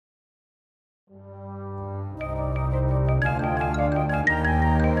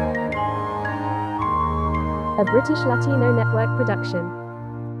a British Latino Network production.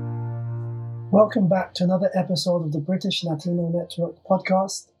 Welcome back to another episode of the British Latino Network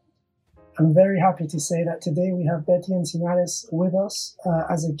podcast. I'm very happy to say that today we have Betty Encinares with us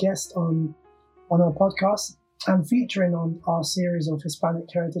as a guest on our podcast and featuring on our series of Hispanic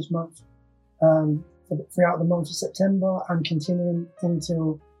Heritage Month throughout the month of September and continuing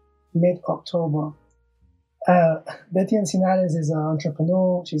into mid-October. Betty Encinares is an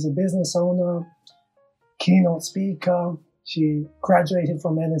entrepreneur. She's a business owner, keynote speaker. She graduated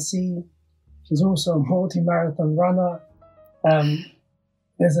from NSC. She's also a multi-marathon runner.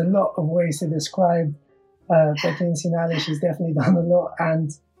 There's a lot of ways to describe Betty Encinares. She's definitely done a lot,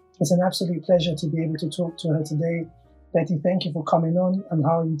 and it's an absolute pleasure to be able to talk to her today. Betty, thank you for coming on, and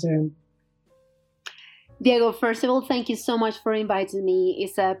how are you doing? Diego, first of all, thank you so much for inviting me.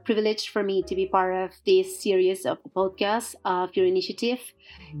 It's a privilege for me to be part of this series of the podcast of your initiative.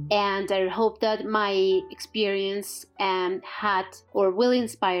 And I hope that my experience had or will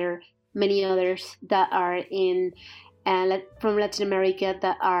inspire many others that are from Latin America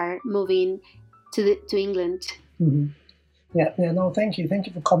that are moving to England. Mm-hmm. No, thank you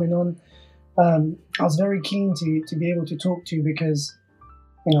for coming on. I was very keen to be able to talk to you because,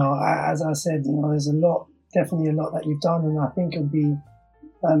 as I said, there's definitely a lot that you've done, and I think it'll be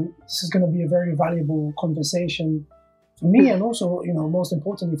this is going to be a very valuable conversation for me, and also, most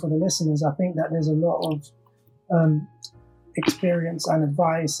importantly for the listeners. I think that there's a lot of experience and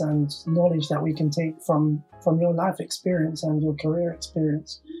advice and knowledge that we can take from your life experience and your career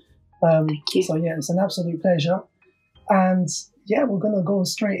experience. So yeah, it's an absolute pleasure, and yeah, we're going to go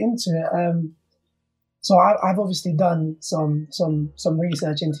straight into it. So I've obviously done some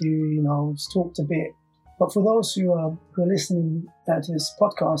research into you, talked a bit. But for those who are listening to this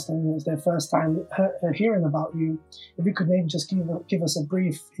podcast and it's their first time hearing about you, if you could maybe just give us a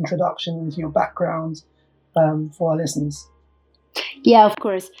brief introduction into your background for our listeners. Yeah, of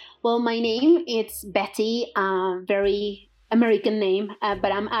course. Well, my name is Betty, very American name,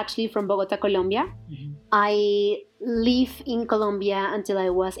 but I'm actually from Bogota, Colombia. Mm-hmm. I lived in Colombia until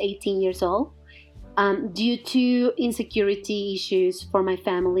I was 18 years old. Due to insecurity issues for my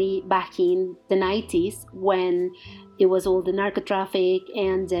family back in the 90s, when it was all the narco traffic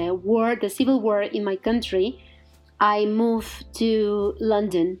and the civil war in my country, I moved to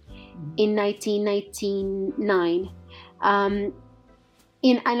London in 1999. And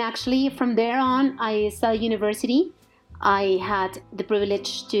actually from there on, I studied university. I had the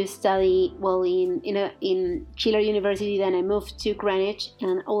privilege to study in Schiller University. Then I moved to Greenwich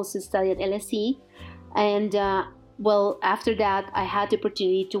and also studied at LSE. And after that, I had the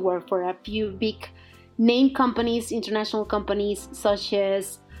opportunity to work for a few big name companies, international companies such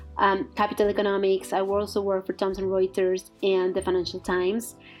as Capital Economics. I also worked for Thomson Reuters and the Financial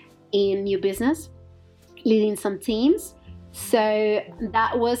Times in new business, leading some teams. So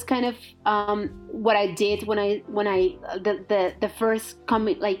that was kind of what I did when the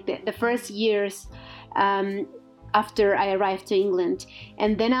first years after I arrived to England.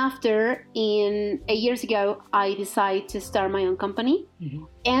 And then after, 8 years ago, I decided to start my own company. Mm-hmm.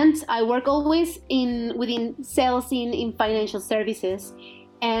 And I work always within sales in financial services.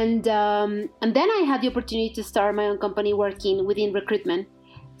 And then I had the opportunity to start my own company working within recruitment.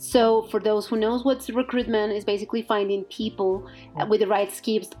 So for those who knows what's recruitment, is basically finding people with the right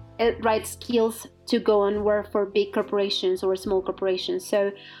skills to go and work for big corporations or small corporations.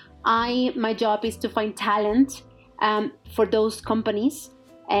 So my job is to find talent for those companies,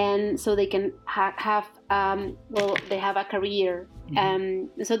 and so they can have they have a career.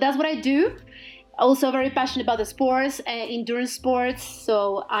 So that's what I do. Also very passionate about the sports, endurance sports.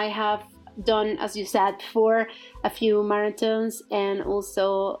 So I have done, as you said before, a few marathons, and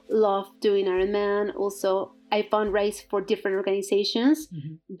also love doing Ironman. Also, I fundraise for different organizations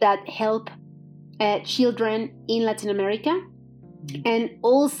that help children in Latin America. And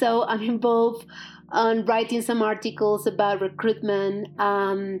also I'm involved on writing some articles about recruitment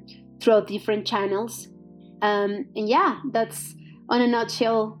through different channels. And yeah, that's on a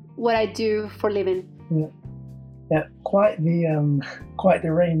nutshell what I do for a living. Yeah, quite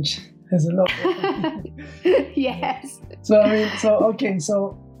the range. There's a lot. Yes. So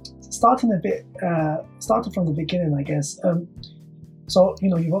starting from the beginning, I guess. So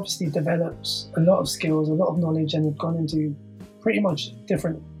you've obviously developed a lot of skills, a lot of knowledge, and you've gone into pretty much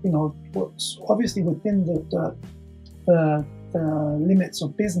different, obviously within the limits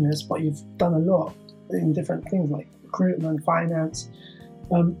of business, but you've done a lot in different things like recruitment, finance.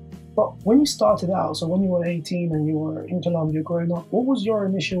 But when you started out, so when you were 18 and you were in Colombia growing up, what was your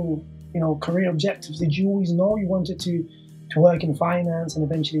initial, career objectives? Did you always know you wanted to work in finance and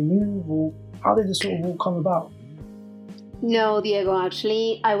eventually move, or How did this sort of all come about? No, Diego,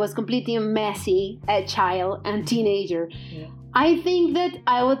 actually, I was completely messy child and teenager. Yeah. I think that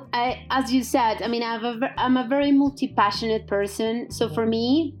as you said, I mean, I'm a very multi-passionate person. So for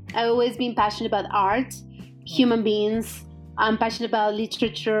me, I've always been passionate about art, human beings. I'm passionate about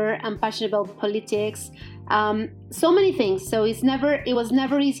literature. I'm passionate about politics. So many things. So it was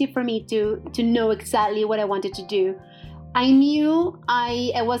never easy for me to know exactly what I wanted to do. I knew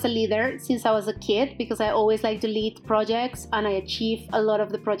I was a leader since I was a kid because I always like to lead projects, and I achieved a lot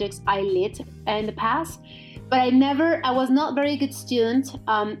of the projects I led in the past. But I was not a very good student.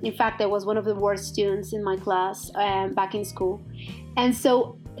 In fact, I was one of the worst students in my class back in school. And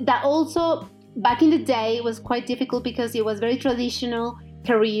so that also, back in the day, was quite difficult because it was very traditional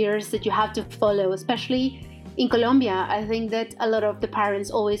careers that you have to follow, especially in Colombia. I think that a lot of the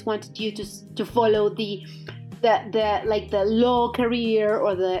parents always wanted you to follow the law career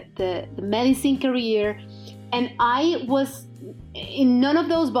or the medicine career, and I was in none of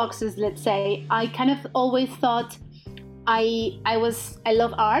those boxes. Let's say I kind of always thought I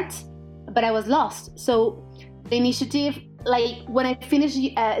love art, but I was lost. So the initiative, like when I finished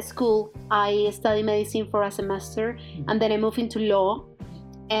school, I studied medicine for a semester, and then I moved into law,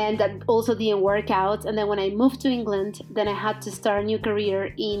 and that also didn't work out. And then when I moved to England, then I had to start a new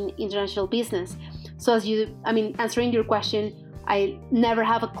career in international business. So answering your question, I never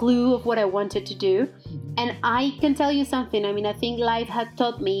have a clue of what I wanted to do. And I can tell you something. I mean, I think life had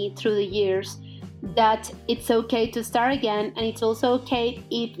taught me through the years that it's okay to start again. And it's also okay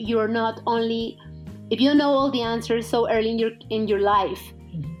if you know all the answers so early in your life.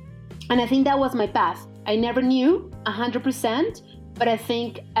 And I think that was my path. I never knew 100%, but I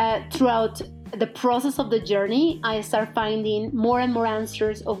think throughout the process of the journey, I start finding more and more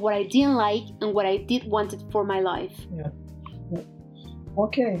answers of what I didn't like and what I did wanted for my life. Yeah.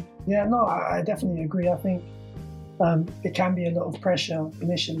 Okay. Yeah, no, I definitely agree. I think it can be a lot of pressure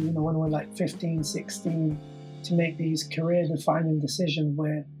initially, when we're like 15, 16, to make these career-defining decisions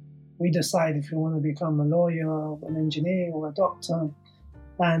where we decide if we want to become a lawyer or an engineer or a doctor.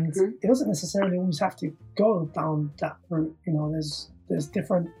 And it doesn't necessarily always have to go down that route. There's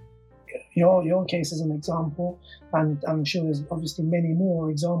different. Your case is an example, and I'm sure there's obviously many more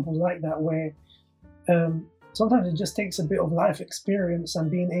examples like that where sometimes it just takes a bit of life experience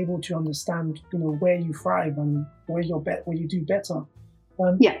and being able to understand, where you thrive and where you do better.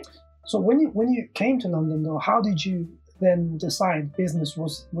 So when you came to London, though, how did you then decide business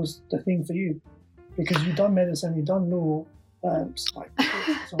was the thing for you? Because you've done medicine, you've done law. So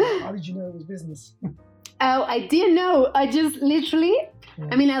how did you know it was business? Oh, I didn't know. I just literally,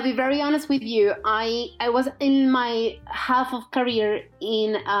 I'll be very honest with you. I was in my half of career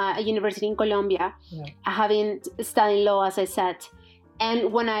in a university in Colombia, having studied law, as I said.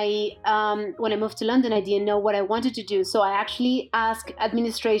 And when I moved to London, I didn't know what I wanted to do. So I actually asked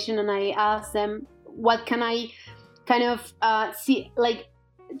administration, and I asked them, what can I kind of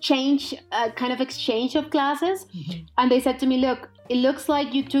change, kind of exchange of classes? And they said to me, look, it looks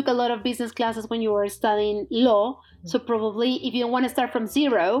like you took a lot of business classes when you were studying law. So probably if you don't want to start from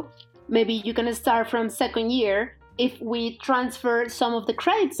zero, maybe you can start from second year if we transfer some of the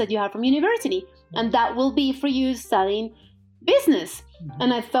credits that you have from university. And that will be for you studying business.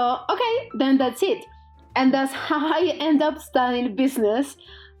 And I thought, okay, then that's it. And that's how I end up studying business.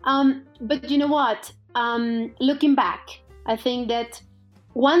 But you know what? Looking back, I think that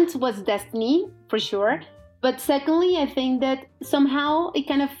one was destiny, for sure. But secondly, I think that somehow it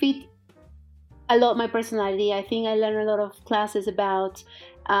kind of fit a lot my personality. I think I learned a lot of classes about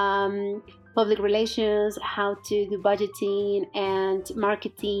public relations, how to do budgeting and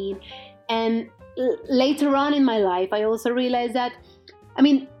marketing. And later on in my life, I also realized that,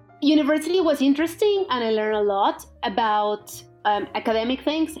 university was interesting and I learned a lot about academic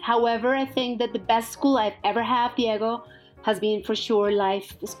things. However, I think that the best school I've ever had, Diego, has been for sure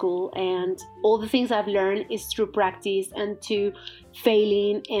life school, and all the things I've learned is through practice and to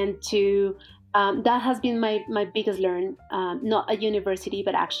failing, and to that has been my biggest learn, not at university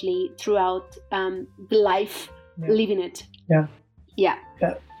but actually throughout the life, living it. I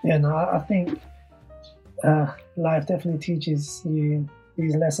think life definitely teaches you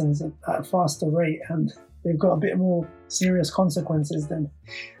these lessons at a faster rate, and they've got a bit more serious consequences than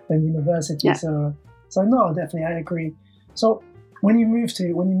university. So no, definitely I agree. So when you moved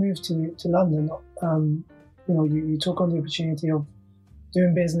to London, you took on the opportunity of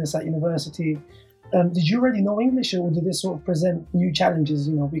doing business at university. Did you already know English, or did this sort of present new challenges?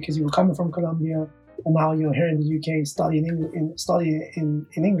 Because you were coming from Colombia and now you're here in the UK studying in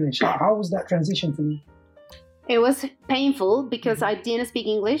English. How was that transition for you? It was painful because I didn't speak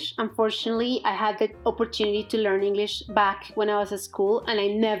English. Unfortunately, I had the opportunity to learn English back when I was at school, and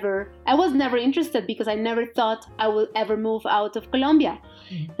I was never interested because I never thought I would ever move out of Colombia.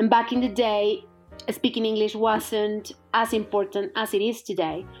 Mm-hmm. And back in the day, speaking English wasn't as important as it is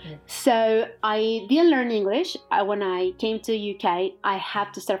today. Yeah. So I didn't learn English. When I came to UK, I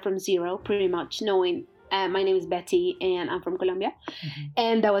had to start from zero, pretty much, knowing my name is Betty and I'm from Colombia. Mm-hmm.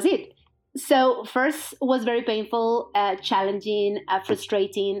 And that was it. So first was very painful, challenging,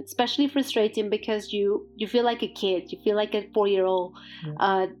 frustrating, especially frustrating because you feel like a kid, you feel like a 4-year-old,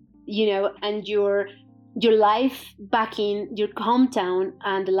 and your life back in your hometown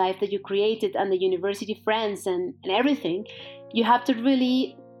and the life that you created and the university friends and everything, you have to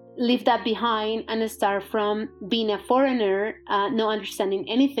really leave that behind and start from being a foreigner, not understanding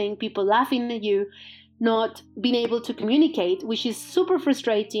anything, people laughing at you, not being able to communicate, which is super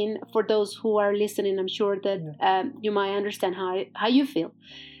frustrating for those who are listening. I'm sure that you might understand how you feel.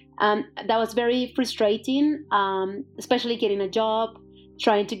 That was very frustrating, especially getting a job,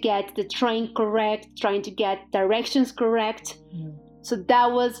 trying to get the train correct, trying to get directions correct. Yeah. So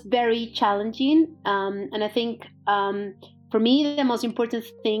that was very challenging. And I think for me, the most important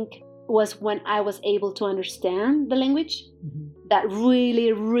thing was when I was able to understand the language. Mm-hmm. That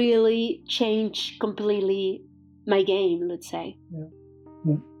really, really changed completely my game, let's say.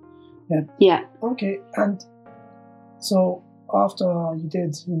 Yeah. Okay, and so after you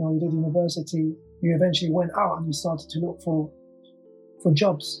did university, you eventually went out and you started to look for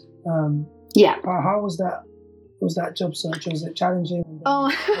jobs. How was that? Was that job search? Was it challenging?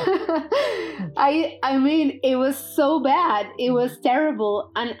 Oh, I mean, it was so bad. It was terrible,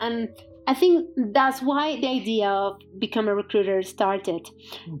 and I think that's why the idea of become a recruiter started.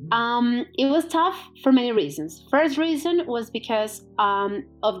 Mm-hmm. It was tough for many reasons. First reason was because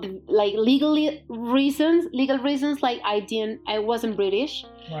of the legal reasons. Like I wasn't British.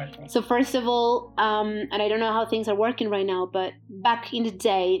 Right. So first of all, and I don't know how things are working right now, but back in the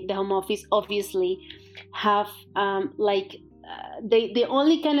day, the Home Office obviously have they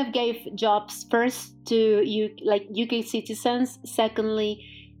only kind of gave jobs first to UK citizens, secondly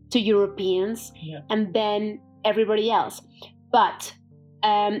to Europeans, and then everybody else. But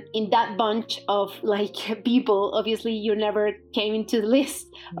in that bunch of people, obviously you never came into the list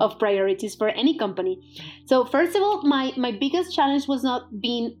of priorities for any company. So first of all, my biggest challenge was not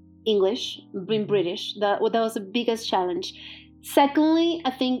being English, being British. That was the biggest challenge. Secondly,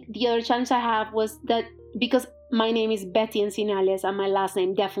 I think the other challenge I have was that because my name is Betty Encinales and my last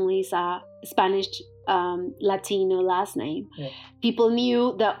name definitely is a Spanish Latino last name. Yeah. People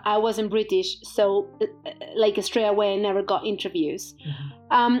knew that I wasn't British, so straight away I never got interviews.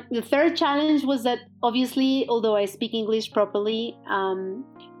 Mm-hmm. The third challenge was that obviously, although I speak English properly,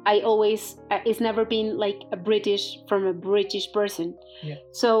 it's never been a British from a British person. Yeah.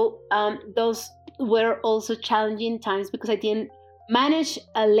 So those were also challenging times because I didn't manage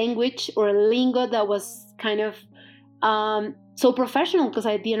a language or a lingo that was kind of so professional because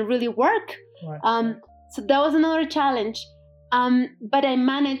I didn't really work. Right. So that was another challenge. But I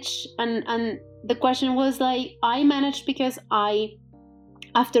managed, and the question was I managed because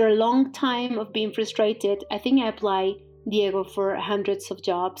after a long time of being frustrated, I think I applied, Diego, for hundreds of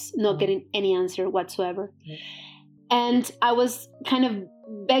jobs, not getting any answer whatsoever. Yeah. And I was kind of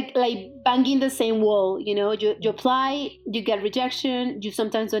banging the same wall, you apply, you get rejection, you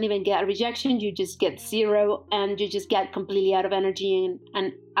sometimes don't even get a rejection, you just get zero, and you just get completely out of energy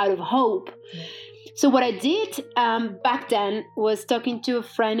and out of hope. Yeah. So what I did back then was talking to a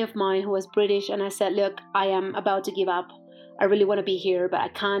friend of mine who was British, and I said, look, I am about to give up. I really want to be here, but I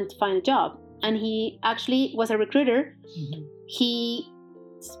can't find a job. And he actually was a recruiter. Mm-hmm. He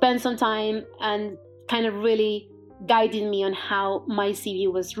spent some time and kind of really guiding me on how my CV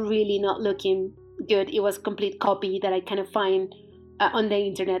was really not looking good. It was complete copy that I kind of find on the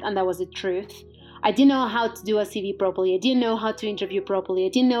internet, and that was the truth. I didn't know how to do a CV properly. I didn't know how to interview properly. I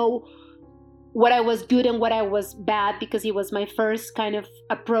didn't know what I was good and what I was bad because it was my first kind of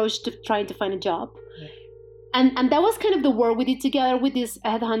approach to trying to find a job. Yeah. And that was kind of the work we did together with this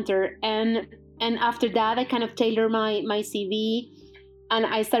headhunter. And after that, I kind of tailored my CV. And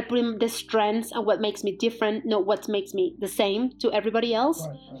I started putting the strengths and what makes me different, not what makes me the same to everybody else.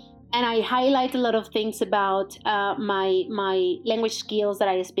 Right. And I highlight a lot of things about my language skills that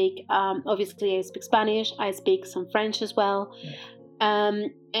I speak. Obviously, I speak Spanish. I speak some French as well. Yeah.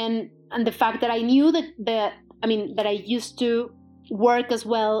 And the fact that I knew that I used to work as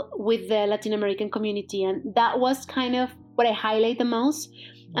well with the Latin American community. And that was kind of what I highlight the most.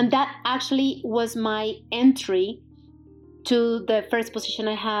 And that actually was my entry to the first position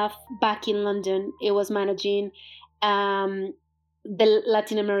I have back in London. It was managing the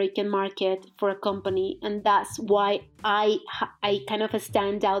Latin American market for a company, and that's why I kind of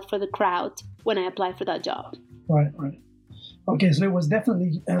stand out for the crowd when I apply for that job. Right. Okay, so it was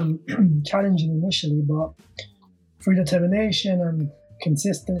definitely challenging initially, but through determination and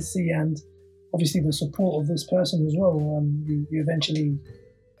consistency, and obviously the support of this person as well, you eventually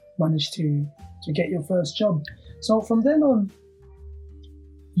managed to get your first job. So from then on,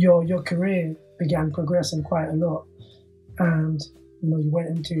 your career began progressing quite a lot, and you went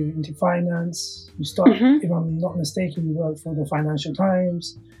into finance. You started, if I'm not mistaken, you worked for the Financial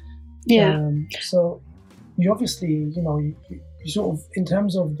Times. Yeah. So you obviously, you sort of, in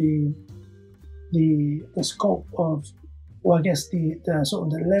terms of the scope of, or I guess the sort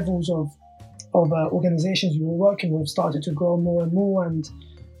of the levels of organizations you were working with started to grow more and more, and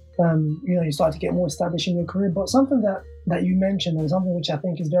you started to get more established in your career. But something that you mentioned, and something which I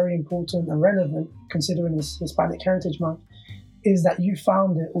think is very important and relevant considering this Hispanic Heritage Month, is that you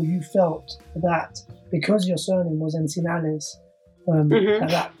found it, or you felt that because your surname was Encinales,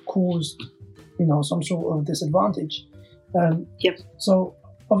 that caused some sort of disadvantage. Yep. So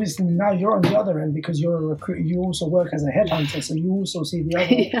obviously now you're on the other end, because you're a recruiter. You also work as a headhunter, so you also see the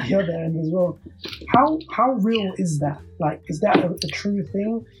other end as well. How real is that? Like, is that a true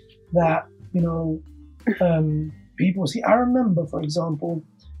thing that people see? I remember, for example,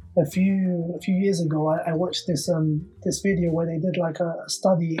 a few years ago, I watched this video where they did like a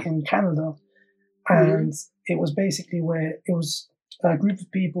study in Canada, and it was basically where it was a group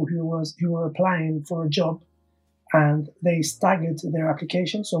of people who were applying for a job, and they staggered their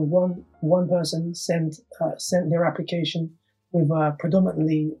application. So one person sent their application with a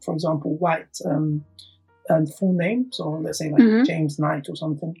predominantly, for example, white and full name. So let's say like James Knight or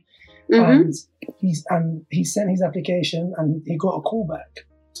something, and he sent his application and he got a call back.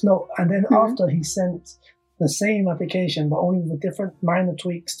 No, and then after he sent the same application but only with different minor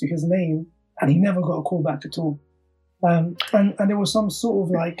tweaks to his name, and he never got a call back at all. And there was some sort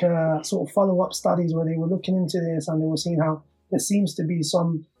of like sort of follow-up studies where they were looking into this, and they were seeing how there seems to be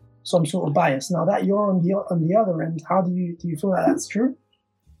some sort of bias. Now that you're on the other end, how do you feel that that's true?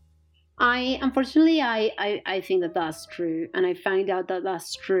 Unfortunately, I think that that's true, and I find out that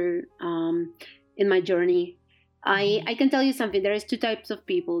that's true in my journey. I can tell you something. There is two types of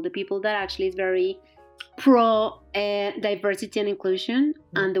people: the people that actually is very pro diversity and inclusion,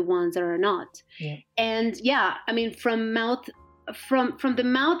 and the ones that are not. And I mean, from the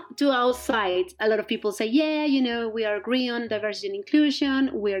mouth to outside, a lot of people say, we are agreeing on diversity and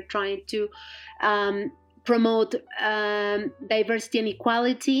inclusion, we are trying to promote diversity and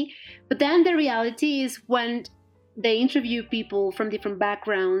equality. But then the reality is, when they interview people from different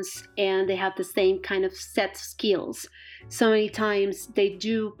backgrounds and they have the same kind of set skills, so many times they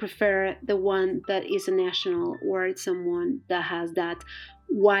do prefer the one that is a national, or someone that has that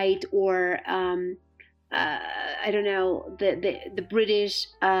white or I don't know, the British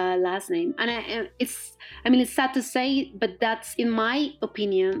last name. And it's sad to say, but that's, in my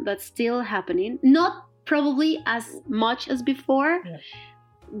opinion, that's still happening. Not probably as much as before,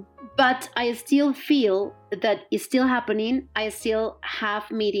 but I still feel that it's still happening. I still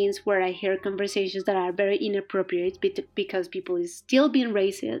have meetings where I hear conversations that are very inappropriate because people is still being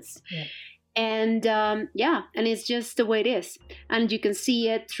racist. And and it's just the way it is. And you can see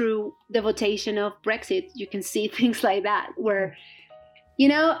it through the votation of Brexit. You can see things like that, where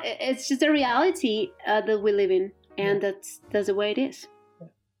it's just a reality that we live in, and that's the way it is.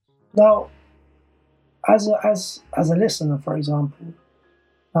 Now, as a listener, for example,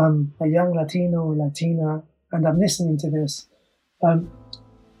 a young Latino or Latina, and I'm listening to this,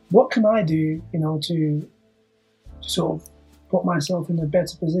 what can I do, to sort of put myself in a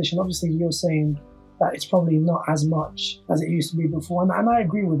better position? Obviously, you're saying that it's probably not as much as it used to be before, and I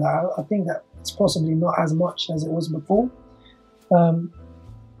agree with that. I think that it's possibly not as much as it was before. But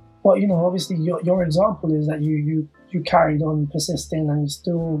obviously, your example is that you carried on persisting and you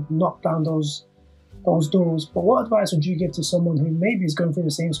still knocked down those doors. But what advice would you give to someone who maybe is going through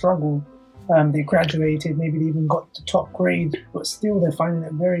the same struggle? They graduated, maybe they even got the top grade, but still they're finding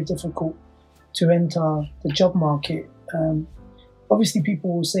it very difficult to enter the job market. Obviously,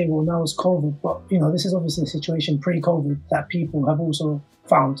 people will say, well, now it's COVID, but this is obviously a situation pre-COVID that people have also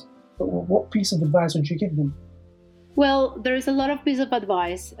found. But what piece of advice would you give them? Well, there is a lot of pieces of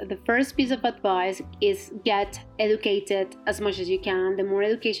advice. The first piece of advice is get educated as much as you can. The more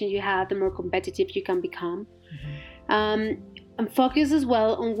education you have, the more competitive you can become. And focus as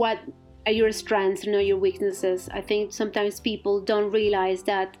well on what your strengths, know your weaknesses. I think sometimes people don't realize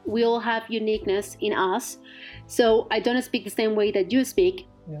that we all have uniqueness in us. So I don't speak the same way that you speak,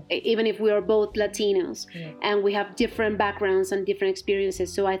 even if we are both Latinos, and we have different backgrounds and different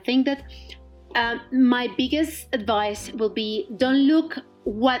experiences. So I think that my biggest advice will be, don't look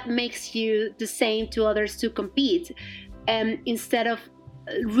what makes you the same to others to compete, instead of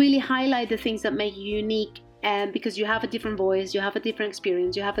really highlight the things that make you unique, because you have a different voice, you have a different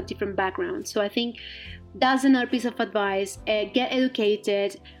experience, you have a different background. So I think that's another piece of advice. Get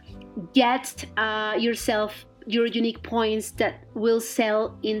educated, get yourself your unique points that will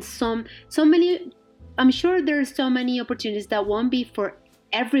sell in so many. I'm sure there's so many opportunities that won't be for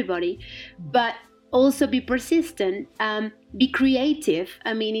everybody, but also be persistent, be creative.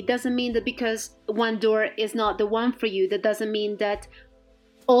 I mean, it doesn't mean that because one door is not the one for you, that doesn't mean that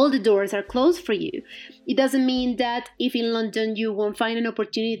all the doors are closed for you. It doesn't mean that if in London you won't find an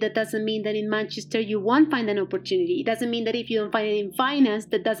opportunity, that doesn't mean that in Manchester you won't find an opportunity. It doesn't mean that if you don't find it in finance,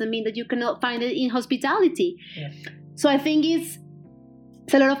 that doesn't mean that you cannot find it in hospitality. So I think it's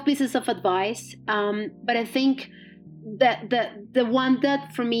a lot of pieces of advice, but I think that the one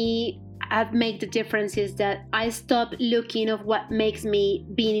that for me have made the difference is that I stopped looking of what makes me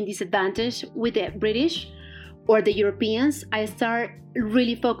being in disadvantage with the British or the Europeans. I start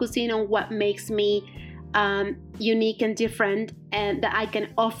really focusing on what makes me unique and different, and that I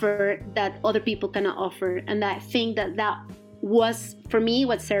can offer that other people cannot offer. And I think that was, for me,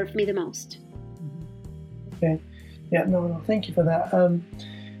 what served me the most. Okay. Yeah, no, thank you for that.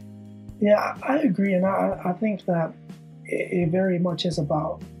 I agree. And I think that it very much is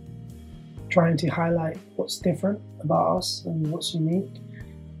about trying to highlight what's different about us and what's unique.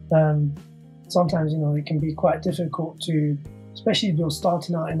 Sometimes, it can be quite difficult to, especially if you're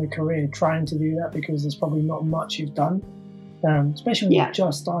starting out in a career, trying to do that because there's probably not much you've done, especially when you've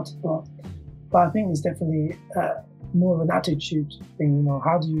just started. But I think it's definitely more of an attitude thing.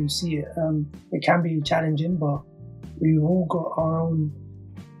 How do you see it? It can be challenging, but we've all got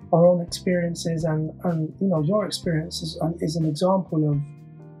our own experiences, and your experience is an example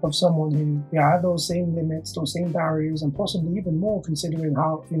of someone who had those same limits, those same barriers, and possibly even more, considering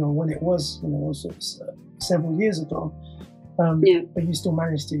how when it was several years ago. But you still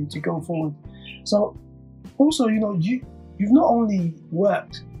managed to go forward. So also, you've not only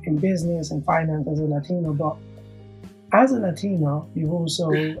worked in business and finance as a Latino, but as a Latino, you've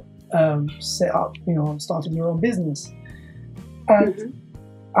also set up, started your own business. And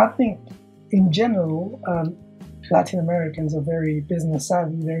I think in general, Latin Americans are very business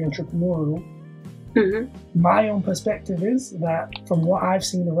savvy, very entrepreneurial. My own perspective is that from what I've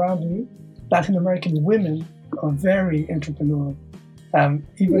seen around me, Latin American women are very entrepreneurial,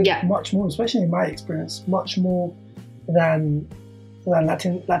 much more, especially in my experience, much more than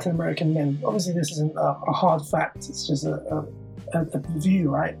Latin American men. Obviously, this isn't a hard fact; it's just a view,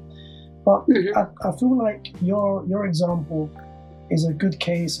 right? But I feel like your example is a good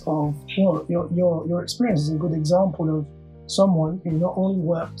case of your experience is a good example of someone who not only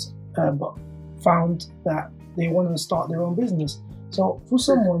worked but found that they want to start their own business. So for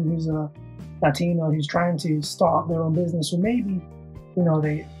someone who's a Latino who's trying to start their own business, or maybe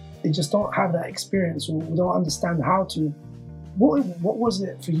they just don't have that experience or don't understand how to, what was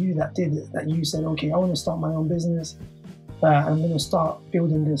it for you that did it, that you said, okay, I want to start my own business, I'm going to start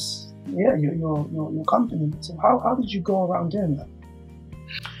building this, your company. So how did you go around doing that?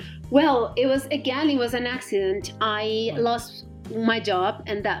 Well, it was an accident. I lost my job,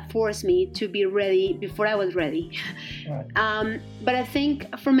 and that forced me to be ready before I was ready. Right. But I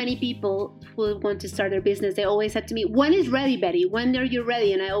think for many people who want to start their business, they always said to me, when is ready, Betty? When are you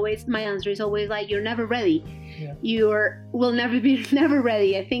ready? And my answer is always like, you're never ready. Will never be never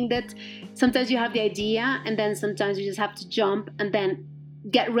ready. I think that sometimes you have the idea, and then sometimes you just have to jump and then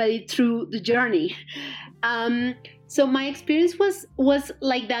get ready through the journey. So my experience was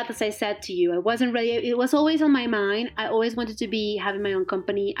like that, as I said to you. I wasn't ready. It was always on my mind. I always wanted to be having my own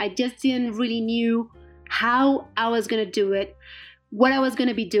company. I just didn't really knew how I was going to do it, what I was going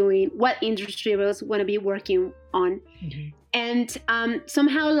to be doing, what industry I was going to be working on. And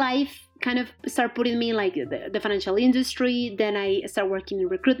somehow life kind of started putting me in like the financial industry. Then I started working in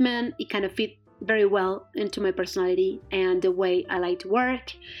recruitment. It kind of fit very well into my personality and the way I like to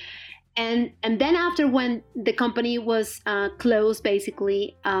work. And then after, when the company was closed,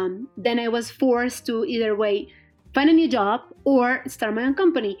 basically, then I was forced to either way find a new job or start my own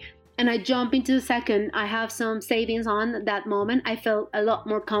company. And I jumped into the second. I have some savings on that moment. I felt a lot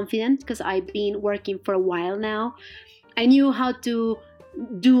more confident because I've been working for a while now. I knew how to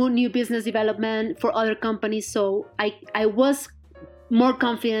do new business development for other companies. So I was more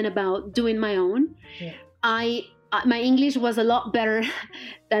confident about doing my own. Yeah. My English was a lot better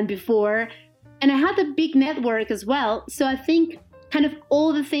than before, and I had a big network as well. So I think kind of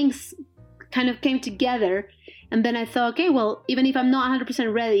all the things kind of came together, and then I thought, okay, well, even if I'm not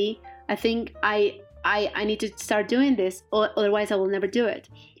 100% ready, I think I need to start doing this, or otherwise I will never do it.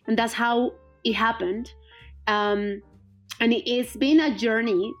 And that's how it happened. And it's been a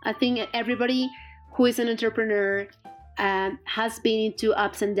journey. I think everybody who is an entrepreneur has been into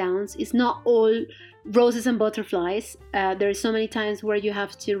ups and downs. It's not all roses and butterflies. There are so many times where you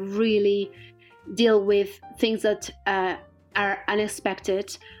have to really deal with things that are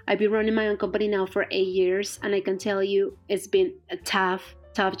unexpected. I've been running my own company now for 8 years, and I can tell you it's been a tough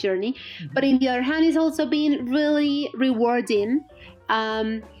journey. Mm-hmm. But on the other hand, it's also been really rewarding.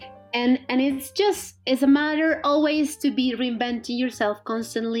 And it's a matter always to be reinventing yourself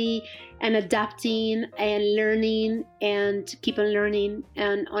constantly and adapting and learning and keep on learning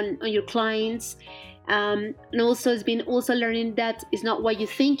and on your clients. And also it's been also learning that it's not what you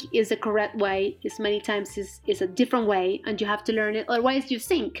think is the correct way. It's many times is a different way, and you have to learn it, otherwise you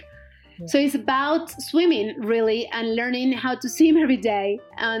sink. Yeah. So it's about swimming really, and learning how to swim every day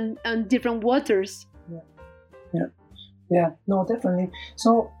on different waters. Yeah, no, definitely.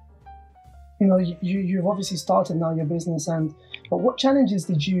 So, you've obviously started now your business, but what challenges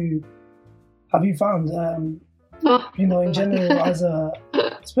have you found? In general,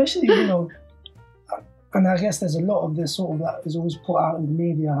 especially, and I guess there's a lot of this sort of that is always put out in the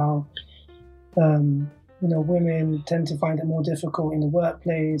media, how, women tend to find it more difficult in the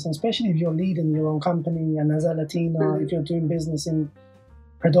workplace, and especially if you're leading your own company, and as a Latina, if you're doing business in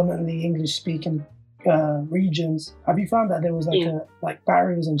predominantly English-speaking regions. Have you found that there was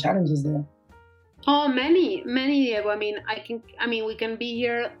barriers and challenges there? Oh, many, Diego. We can be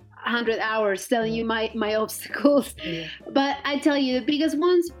here 100 hours telling you my obstacles. Yeah. But I tell you, the biggest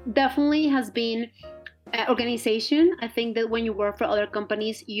ones definitely has been organization. I think that when you work for other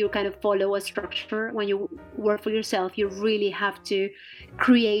companies, you kind of follow a structure. When you work for yourself, you really have to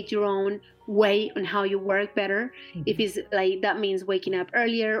create your own way on how you work better. Mm-hmm. If it's like that means waking up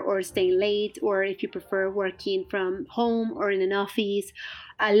earlier or staying late, or if you prefer working from home or in an office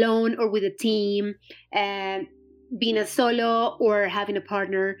alone or with a team, and being a solo or having a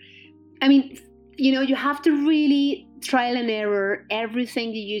partner. You have to really trial and error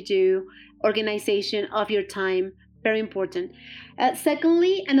everything that you do. Organization of your time, very important.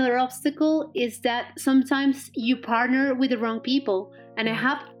 Secondly, another obstacle is that sometimes you partner with the wrong people, and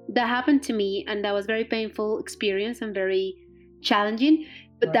that happened to me, and that was very painful experience and very challenging.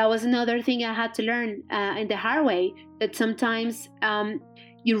 But right. That was another thing I had to learn in the hard way, that sometimes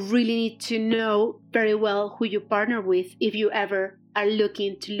you really need to know very well who you partner with if you ever are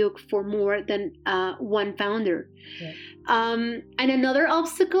looking to look for more than one founder. Yeah. And another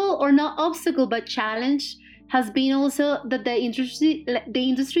obstacle, or not obstacle, but challenge, has been also that the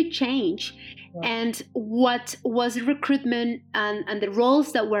industry changed. Wow. And what was recruitment and the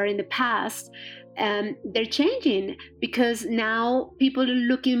roles that were in the past, they're changing, because now people are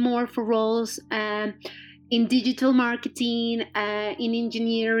looking more for roles in digital marketing, in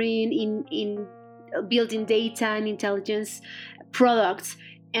engineering, in building data and intelligence products,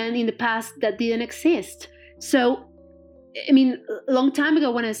 and in the past that didn't exist. So, a long time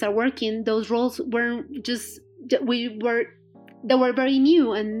ago when I started working, those roles weren't just, they were very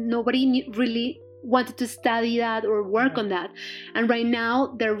new, and nobody really wanted to study that or work on that. And right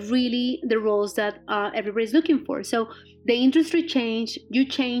now, they're really the roles that everybody's looking for. So the industry changed, you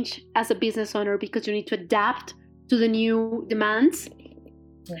change as a business owner, because you need to adapt to the new demands.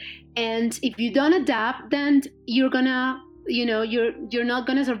 Yeah. And if you don't adapt, then you're not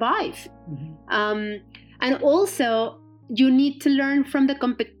gonna survive. Mm-hmm. And also you need to learn from the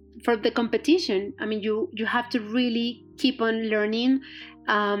competition. You have to really keep on learning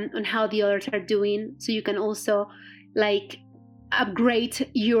on how the others are doing, so you can also upgrade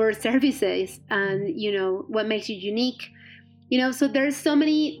your services and what makes you unique. So there's so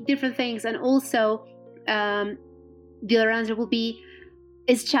many different things. And also the other answer will be,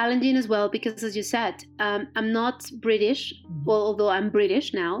 it's challenging as well, because as you said, I'm not British, well, although I'm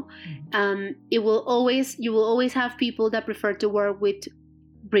British now. You will always have people that prefer to work with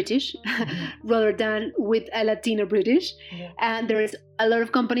British rather than with a Latino British. Yeah. And there's a lot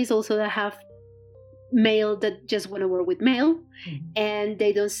of companies also that have male that just want to work with male, and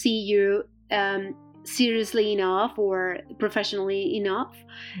they don't see you seriously enough or professionally enough.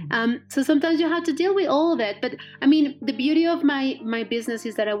 So sometimes you have to deal with all of it. But the beauty of my business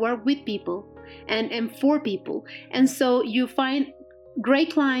is that I work with people and for people, and so you find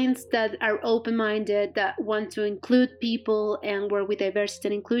great clients that are open-minded, that want to include people and work with diversity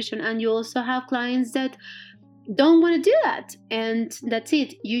and inclusion. And you also have clients that don't want to do that. And that's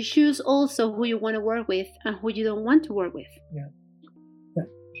it. You choose also who you want to work with and who you don't want to work with.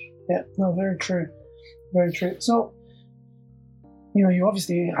 Yeah. No, very true. Very true. So, you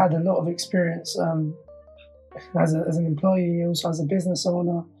obviously had a lot of experience as an employee, also as a business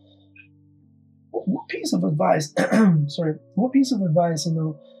owner. What piece of advice, what piece of advice,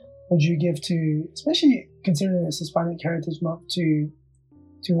 would you give to, especially considering it's Hispanic Heritage Month, to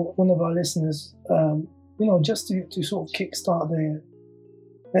one of our listeners, just to sort of kickstart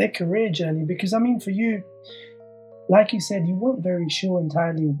their career journey? Because, for you, like you said, you weren't very sure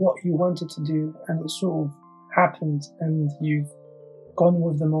entirely what you wanted to do, and it sort of happened, and you've gone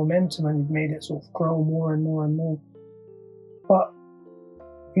with the momentum and you've made it sort of grow more and more and more. But,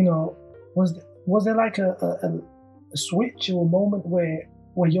 was there like a switch or a moment where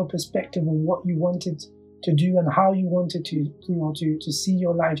your perspective on what you wanted to do and how you wanted to see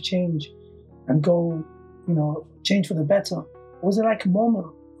your life change and go, change for the better? Was there like a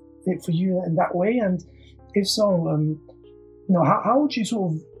moment for you in that way? And if so, how would you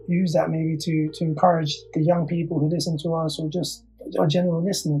sort of use that maybe to encourage the young people who listen to us, or just our general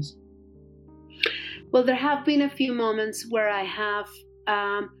listeners? Well, there have been a few moments where I have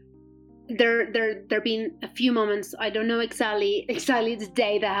there been a few moments. I don't know exactly the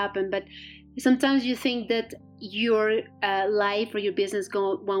day that happened, but sometimes you think that your life or your business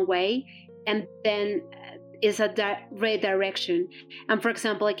go one way, and then is a right direction. And for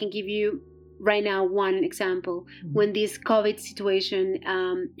example, I can give you right now one example. When this COVID situation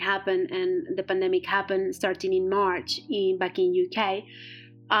happened and the pandemic happened starting in March back in UK,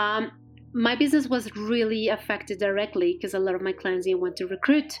 my business was really affected directly because a lot of my clients didn't want to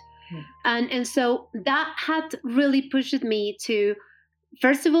recruit. And so that had really pushed me to,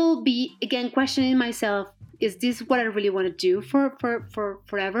 first of all, be again questioning myself, is this what I really want to do for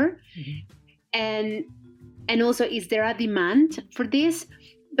forever? And also, is there a demand for this?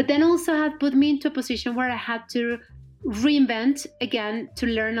 But then also had put me into a position where I had to reinvent again, to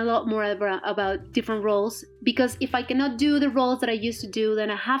learn a lot more about different roles. Because if I cannot do the roles that I used to do, then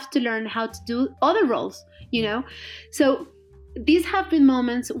I have to learn how to do other roles, So these have been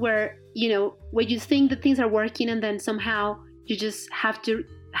moments where, where you think that things are working, and then somehow you just have to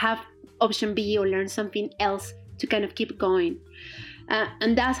have option B or learn something else to kind of keep going.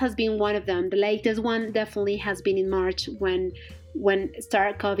 And that has been one of them. The latest one definitely has been in March when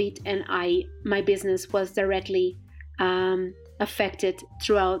started COVID, and my business was directly affected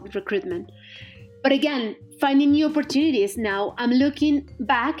throughout recruitment. But again, finding new opportunities. Now I'm looking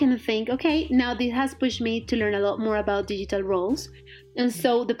back and think, okay, now this has pushed me to learn a lot more about digital roles. And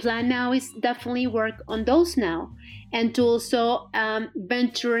so the plan now is definitely work on those now, and to also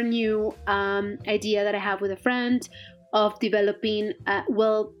venture a new idea that I have with a friend of developing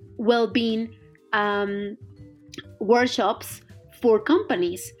well-being workshops for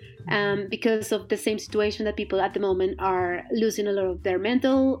companies, because of the same situation that people at the moment are losing a lot of their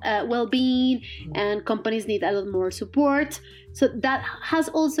mental well-being, and companies need a lot more support. So that has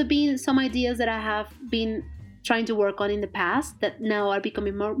also been some ideas that I have been trying to work on in the past that now are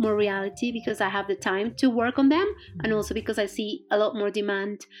becoming more reality, because I have the time to work on them, and also because I see a lot more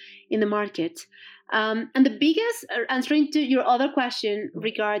demand in the market. And the biggest, answering to your other question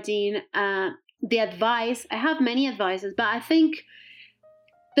regarding the advice, I have many advices, but I think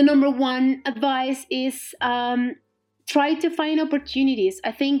the number one advice is try to find opportunities.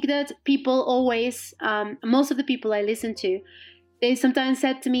 I think that people always, most of the people I listen to, they sometimes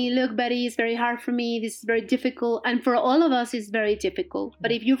said to me, look, Betty, it's very hard for me. This is very difficult. And for all of us, it's very difficult.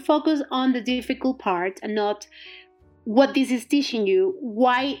 But if you focus on the difficult part and not what this is teaching you,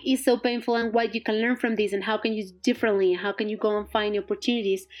 why it's so painful, and what you can learn from this, and how can you do differently, how can you go and find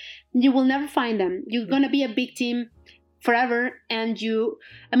opportunities, you will never find them. You're going to be a victim forever. And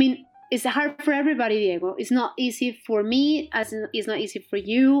it's hard for everybody, Diego. It's not easy for me, as it's not easy for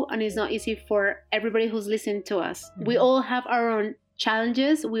you, and it's not easy for everybody who's listening to us. We all have our own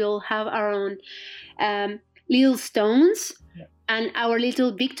challenges. We all have our own little stones and our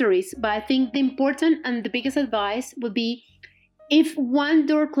little victories. But I think the important and the biggest advice would be, if one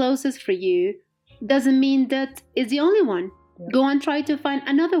door closes for you, doesn't mean that it's the only one. Go and try to find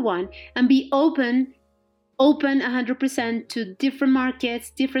another one, and be open 100% to different markets,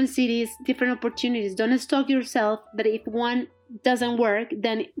 different cities, different opportunities. Don't stop yourself that if one doesn't work,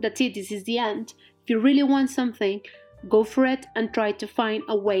 then that's it, this is the end. If you really want something, go for it and try to find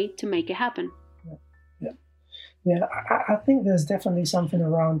a way to make it happen. I think there's definitely something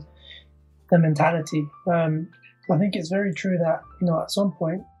around the mentality. I think it's very true that, at some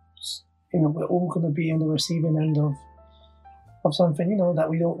point, we're all going to be on the receiving end of something, that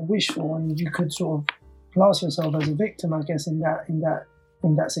we don't wish for, and you could sort of class yourself as a victim, I guess, in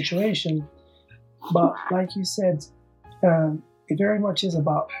that situation. But like you said, it very much is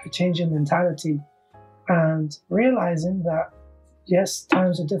about a change in mentality and realizing that, yes,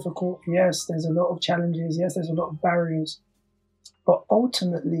 times are difficult. Yes, there's a lot of challenges. Yes, there's a lot of barriers. But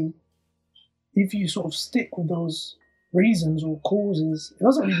ultimately, if you sort of stick with those reasons or causes, it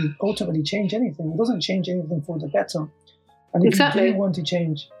doesn't really ultimately change anything. It doesn't change anything for the better. And if you do want to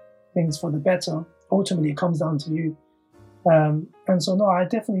change things for the better, ultimately it comes down to you. And so, no, I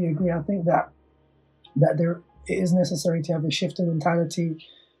definitely agree. I think that it is necessary to have a shift in mentality,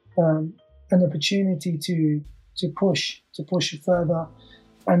 an opportunity to push further,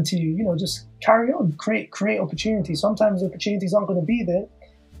 and to just carry on, create opportunities. Sometimes opportunities aren't going to be there,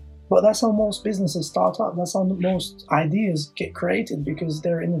 but that's how most businesses start up. That's how most ideas get created, because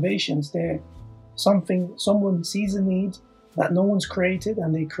they're innovations. They're someone sees a need that no one's created,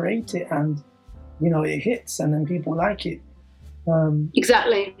 and they create it, and it hits, and then people like it.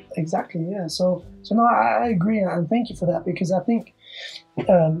 Exactly, yeah. So no, I agree, and thank you for that, because I think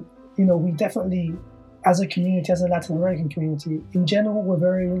we definitely, as a community, as a Latin American community in general, we're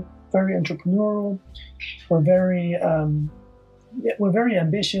very, very entrepreneurial. We're very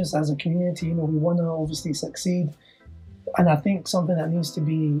ambitious as a community. We want to obviously succeed, and I think something that needs to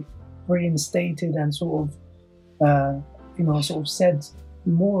be reinstated and sort of said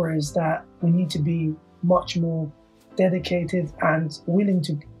more is that we need to be much more dedicated and willing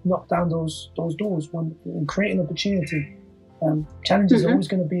to knock down those doors and create an opportunity. Challenges are always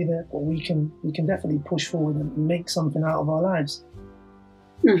going to be there, but we can definitely push forward and make something out of our lives.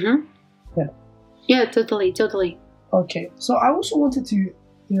 Yeah, totally. Okay, so I also wanted to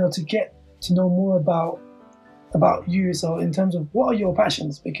get to know more about you. So in terms of what are your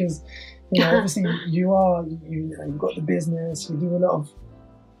passions, because obviously you've got the business, you do a lot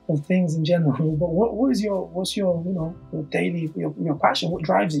of things in general, but what's your daily your passion? What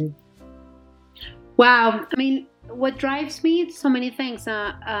drives you? Wow, I mean, what drives me? So many things.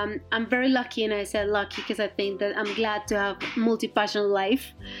 I'm very lucky, and I said lucky because I think that I'm glad to have multi-passion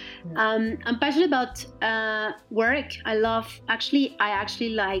life. I'm passionate about work. I actually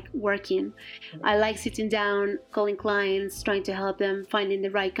like working. I like sitting down, calling clients, trying to help them, finding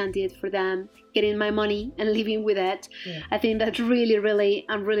the right candidate for them, getting my money and living with it. I think that's really,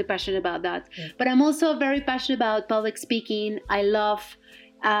 I'm really passionate about that. But I'm also very passionate about public speaking. I love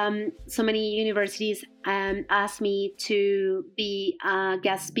so many universities ask me to be a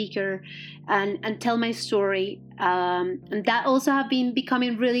guest speaker and tell my story, and that also I become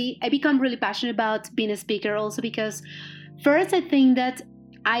really passionate about being a speaker, also because first I think that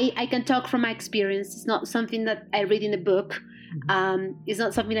I can talk from my experience. It's not something that I read in a book. It's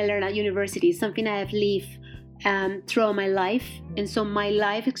not something I learned at university. It's something I have lived throughout my life, and so my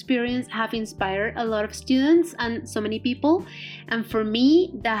life experience have inspired a lot of students and so many people, and for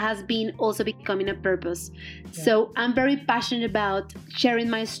me that has been also becoming a purpose. So I'm very passionate about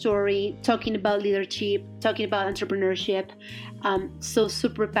sharing my story, talking about leadership, talking about entrepreneurship. So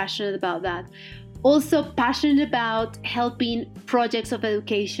super passionate about that. Also passionate about helping projects of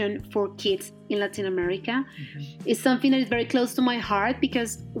education for kids in Latin America. It's something that is very close to my heart,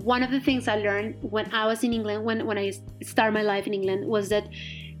 because one of the things I learned when I was in England, when I started my life in England, was that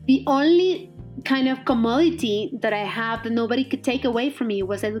the only kind of commodity that I have that nobody could take away from me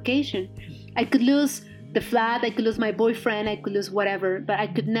was education. I could lose the flat, I could lose my boyfriend, I could lose whatever, but I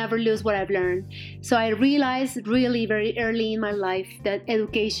could never lose what I've learned. So I realized really very early in my life that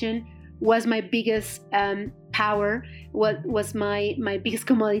education was my biggest power, what was my biggest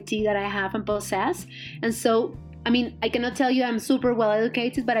commodity that I have and possess. And so, I mean, I cannot tell you I'm super well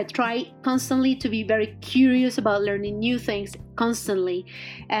educated, but I try constantly to be very curious about learning new things constantly.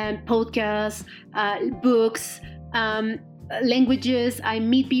 Podcasts, books, languages. I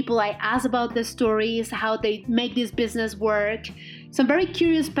meet people, I ask about their stories, how they make this business work. So I'm a very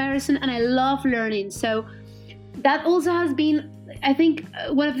curious person, and I love learning. So that also has been, I think,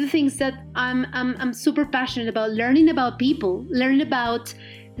 one of the things that I'm super passionate about, learning about people, learning about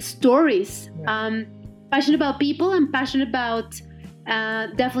stories. Passionate about people, and passionate about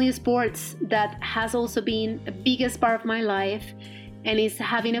definitely sports. That has also been a biggest part of my life, and is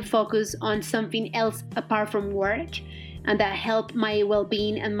having a focus on something else apart from work, and that help my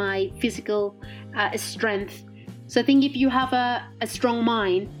well-being and my physical strength. So I think if you have a strong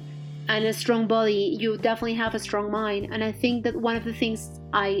mind and a strong body, you definitely have a strong mind. And I think that one of the things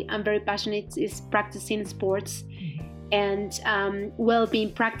I am very passionate is practicing sports and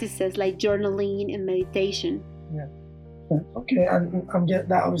well-being practices like journaling and meditation. Yeah. Okay, and get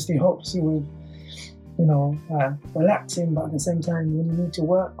that obviously helps you with, relaxing, but at the same time, when you need to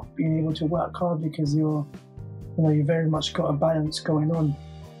work, being able to work hard because you very much got a balance going on.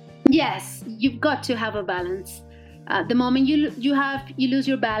 Yes, you've got to have a balance. The moment you lose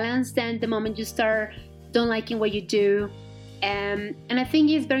your balance, then the moment you start don't liking what you do. And I think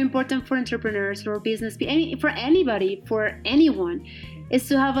it's very important for entrepreneurs or business, for anybody, for anyone, is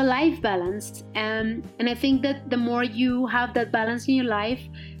to have a life balance. And I think that the more you have that balance in your life,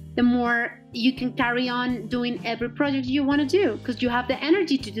 the more you can carry on doing every project you want to do because you have the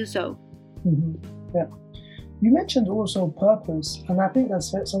energy to do so. Mm-hmm. Yeah. You mentioned also purpose, and I think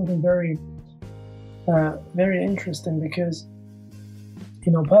that's something very, very interesting because,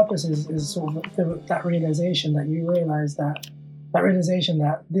 purpose is sort of that realization that you realize that realization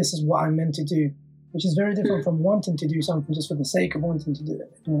that this is what I'm meant to do, which is very different from wanting to do something just for the sake of wanting to do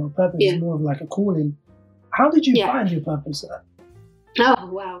it. Purpose is more of like a calling. How did you find your purpose? Oh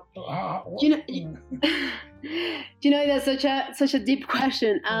wow! That's such a deep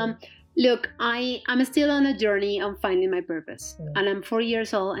question. Look, I'm still on a journey on finding my purpose, and I'm 4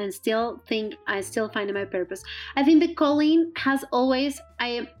 years old and still think I still finding my purpose. I think the calling has always.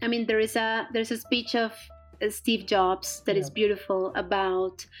 I mean, there's a speech of Steve Jobs that is beautiful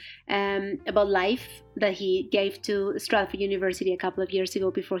about life that he gave to Stratford University a couple of years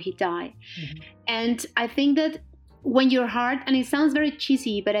ago before he died, and I think that when your heart, and it sounds very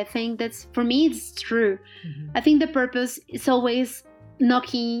cheesy, but I think that's, for me, it's true. I think the purpose is always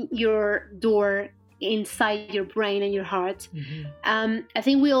knocking your door inside your brain and your heart. I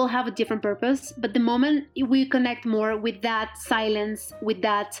think we all have a different purpose, but the moment we connect more with that silence, with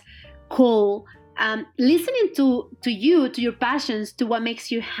that call, listening to you, to your passions, to what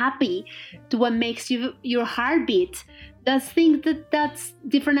makes you happy, to what makes your heart beat, that's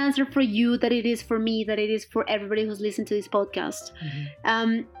different answer for you that it is for me, that it is for everybody who's listening to this podcast.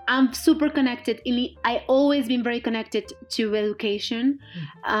 I'm super connected. I always been very connected to education.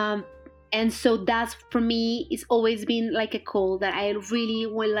 And so that's, for me, it's always been like a call that I really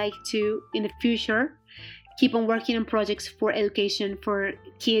would like to, in the future, keep on working on projects for education for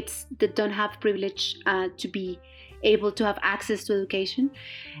kids that don't have privilege to be able to have access to education.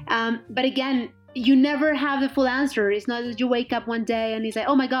 But again, you never have the full answer. It's not that you wake up one day and you say,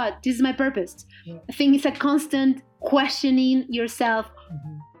 oh my God, this is my purpose. I think it's a constant questioning yourself.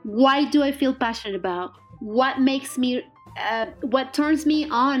 Why do I feel passionate about? What makes me, what turns me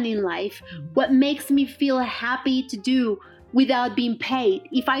on in life? What makes me feel happy to do without being paid?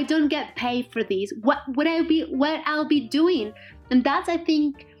 If I don't get paid for this, what I'll be doing? And that's, I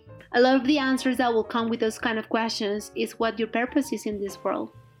think, a lot of the answers that will come with those kind of questions is what your purpose is in this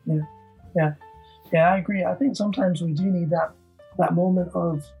world. Yeah, I agree. I think sometimes we do need that moment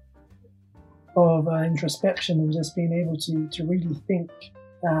of introspection and just being able to really think,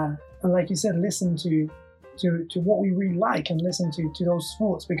 and like you said, listen to what we really like and listen to those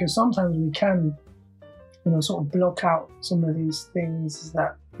thoughts, because sometimes we can, sort of block out some of these things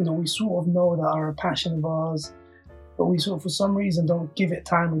that, we sort of know that are a passion of ours, but we sort of, for some reason, don't give it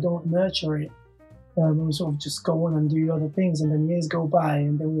time, we don't nurture it. We sort of just go on and do other things, and then years go by,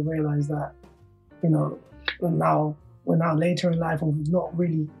 and then we realize that, we're now later in life and we've not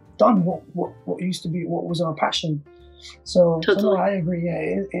really done what used to be, what was our passion. So, totally. I agree.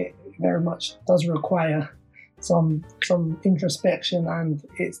 Yeah, it very much does require some introspection, and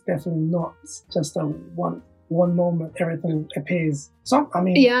it's definitely not just a one moment everything appears.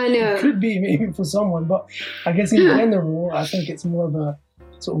 It could be maybe for someone, but I guess in general, I think it's more of a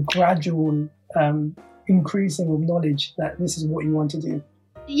sort of gradual increasing of knowledge that this is what you want to do.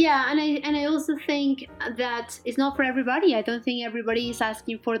 Yeah, and I also think that it's not for everybody. I don't think everybody is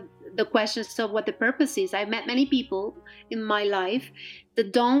asking for the questions of what the purpose is. I've met many people in my life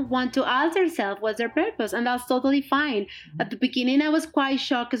that don't want to ask themselves what's their purpose, and that's totally fine. At the beginning, I was quite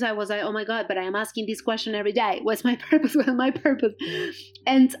shocked because I was like, oh my God, but I am asking this question every day. What's my purpose? What's my purpose?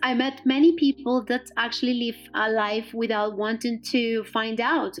 And I met many people that actually live a life without wanting to find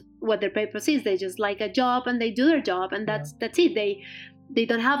out what their purpose is. They just like a job and they do their job, and that's it. They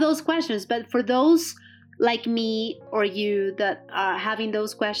don't have those questions. But for those like me or you that are having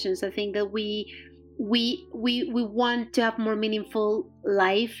those questions, I think that we want to have more meaningful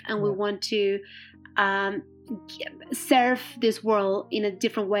life, and we want to serve this world in a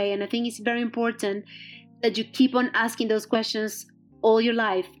different way. And I think it's very important that you keep on asking those questions all your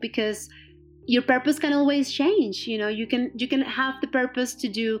life, because your purpose can always change. You can have the purpose to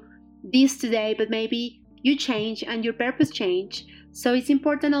do this today, but maybe you change and your purpose change. So it's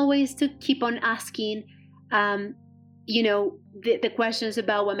important always to keep on asking, the questions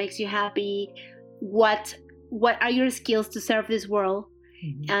about what makes you happy, what what are your skills to serve this world,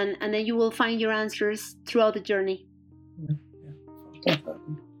 and then you will find your answers throughout the journey.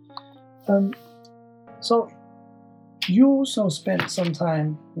 Definitely. So you also spent some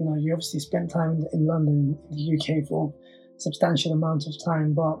time, you obviously spent time in London, in the UK for a substantial amount of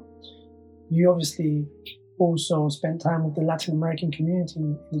time, but you obviously also spent time with the Latin American community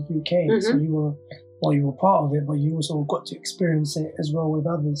in the UK. So you were part of it, but you also got to experience it as well with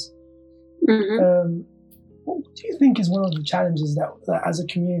others. What do you think is one of the challenges that as a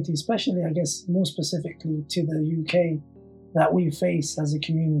community, especially, I guess, more specifically to the UK, that we face as a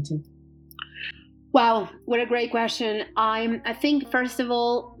community? Wow, what a great question. I think, first of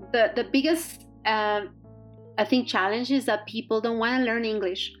all, the biggest challenge is that people don't want to learn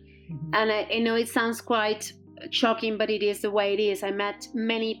English. And I know it sounds quite shocking, but it is the way it is. I met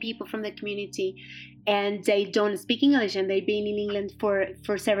many people from the community, and they don't speak English, and they've been in England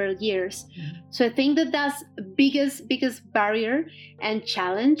for several years. So I think that's the biggest barrier and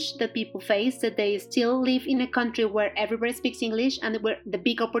challenge that people face, that they still live in a country where everybody speaks English and where the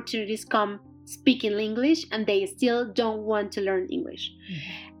big opportunities come speaking English, and they still don't want to learn English.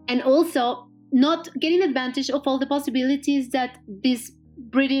 And also not getting advantage of all the possibilities that this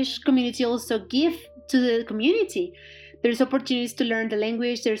British community also give to the community. There's opportunities to learn the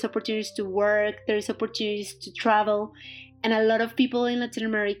language, there's opportunities to work, there's opportunities to travel. And a lot of people in Latin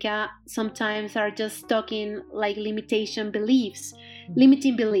America sometimes are just stuck in like limiting beliefs.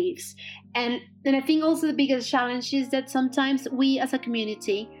 And I think also the biggest challenge is that sometimes we as a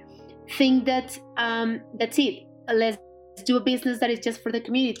community think that that's it. Let's do a business that is just for the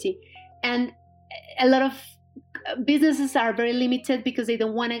community. And a lot of businesses are very limited because they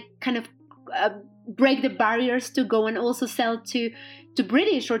don't want to kind of break the barriers to go and also sell to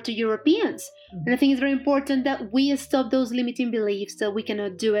British or to Europeans. And I think it's very important that we stop those limiting beliefs that we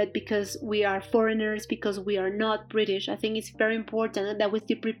cannot do it because we are foreigners, because we are not British. I think it's very important that we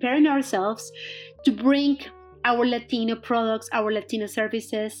keep preparing ourselves to bring our Latino products, our Latino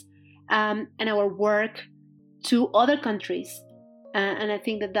services, and our work to other countries. And I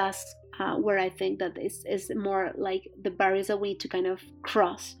think that's where I think that is more like the barriers that we need to kind of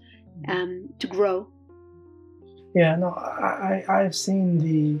cross to grow. Yeah, no, I've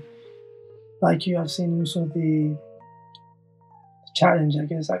seen I've seen also the challenge, I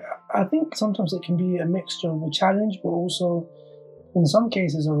guess. I think sometimes it can be a mixture of a challenge, but also in some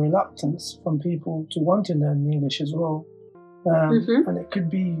cases a reluctance from people to want to learn English as well. And it could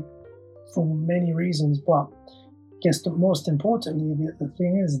be for many reasons, but I guess most importantly, the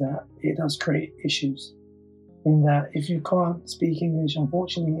thing is that it does create issues. In that if you can't speak English,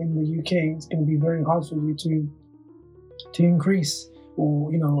 unfortunately, in the UK, it's going to be very hard for you to increase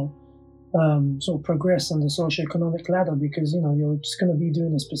or, sort of progress on the socioeconomic ladder because, you're just going to be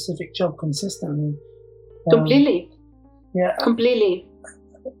doing a specific job consistently. Completely. Yeah. Completely.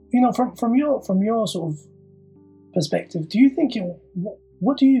 From your sort of perspective, do you think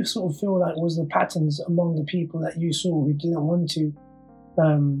what do you sort of feel like was the patterns among the people that you saw who didn't want to,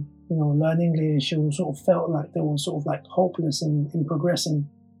 learn English, or sort of felt like they were sort of like hopeless in progressing?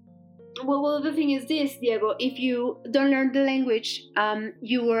 Well, the thing is this, Diego, if you don't learn the language,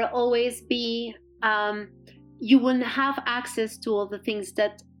 you will always be, you wouldn't have access to all the things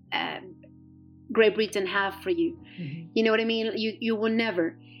that Great Britain have for you. You know what I mean? You will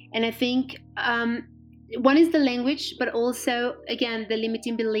never. And I think one is the language, but also, again, the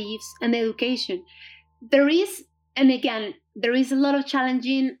limiting beliefs and the education. There is a lot of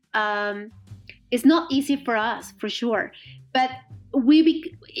challenging. It's not easy for us, for sure, but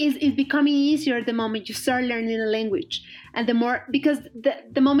it's becoming easier the moment you start learning the language, and because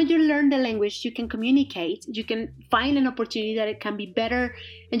the moment you learn the language, you can communicate, you can find an opportunity that it can be better,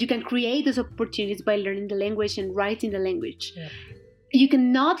 and you can create those opportunities by learning the language and writing the language. Yeah. You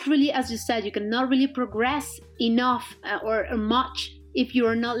cannot really, as you said, progress enough or much if you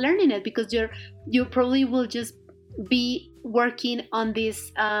are not learning it, because you probably will just be working on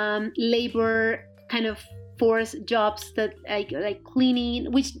these labor kind of force jobs that like cleaning,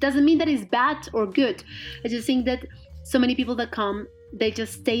 which doesn't mean that it's bad or good. I just think that so many people that come, they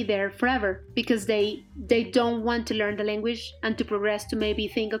just stay there forever because they don't want to learn the language and to progress, to maybe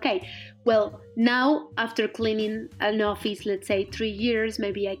think, okay, well, now after cleaning an office, let's say 3 years,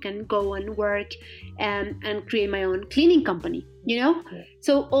 maybe I can go and work and create my own cleaning company, Yeah.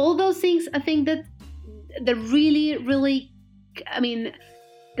 So all those things, I think that the really, really, I mean,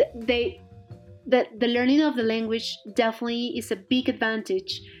 the learning of the language definitely is a big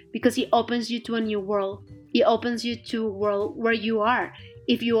advantage because it opens you to a new world. It opens you to a world where you are.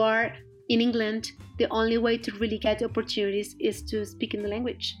 If you are in England, the only way to really get opportunities is to speak in the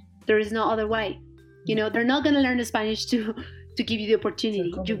language. There is no other way. You know, they're not going to learn Spanish to give you the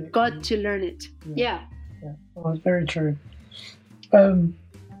opportunity. You've got to learn it. Yeah. Well, it's very true.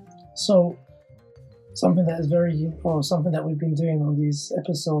 So something that we've been doing on these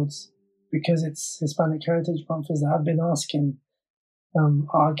episodes, because it's Hispanic Heritage Month, is that I've been asking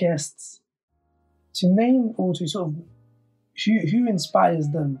our guests to name or to sort of who inspires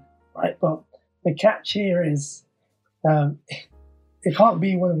them, right? But the catch here is it can't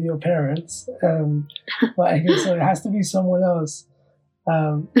be one of your parents, but I guess so it has to be someone else.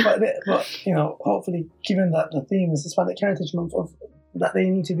 But you know, hopefully, given that the theme is Hispanic Heritage Month, that they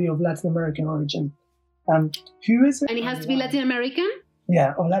need to be of Latin American origin. Who is it? And it has to be Latin American?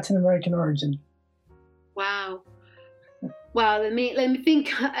 Yeah, of Latin American origin. Wow. Wow, let me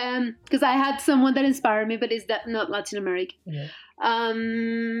think, because I had someone that inspired me, but is that not Latin American? Yeah.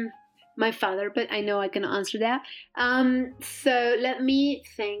 My father, but I know I can answer that. So let me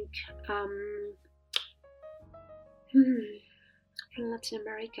think. From Latin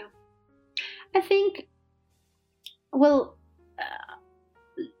America, I think. Well,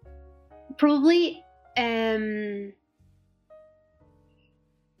 probably.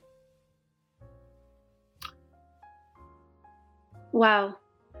 Wow.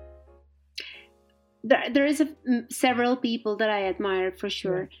 There is several people that I admire for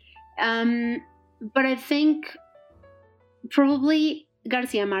sure. Yeah. But I think probably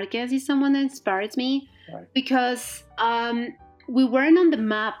Garcia Marquez is someone that inspires me, right? Because we weren't on the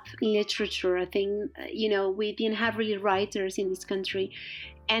map in literature. I think, you know, we didn't have really writers in this country,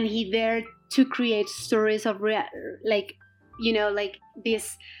 and he dared to create stories of like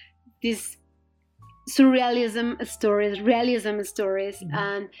this surrealism stories, realism stories,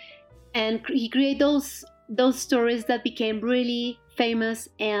 mm-hmm. and he created those stories that became really famous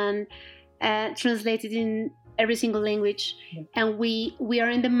and translated in every single language. Mm-hmm. And we are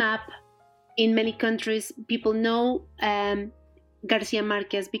in the map in many countries. People know Garcia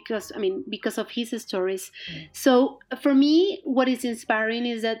Marquez because of his stories. Mm-hmm. So for me, what is inspiring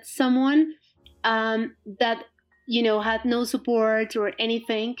is that someone that, you know, had no support or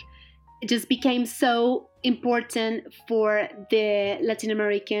anything, it just became so important for the Latin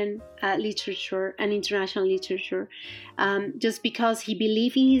American literature and international literature, just because he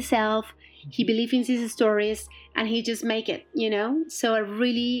believed in himself, he believed in his stories, and he just make it, you know. So I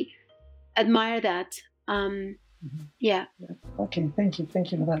really admire that. Mm-hmm. Yeah. Okay, thank you for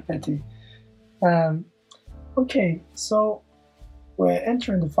that, Betty. Okay, so we're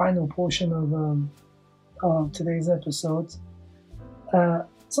entering the final portion of today's episode.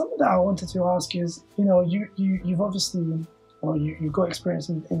 Something that I wanted to ask you is, you know, you've obviously, or you've got experience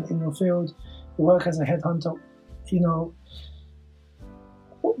in your field, you work as a headhunter, you know,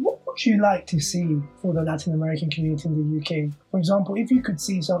 what would you like to see for the Latin American community in the UK? For example, if you could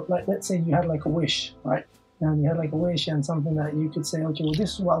see something, like, let's say you had like a wish, right? And you had like a wish and something that you could say, okay, well,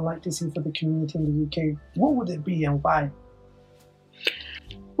 this is what I'd like to see for the community in the UK. What would it be and why?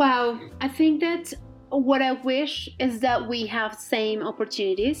 Wow, I think that what I wish is that we have same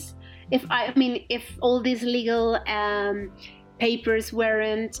opportunities. If all these legal papers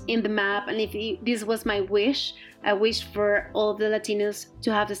weren't in the map, and if this was my wish, I wish for all the Latinos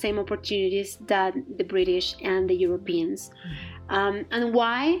to have the same opportunities that the British and the Europeans. And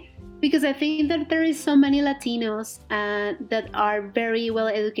why? Because I think that there is so many Latinos that are very well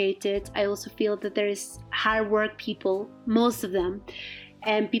educated. I also feel that there is hard work people, most of them,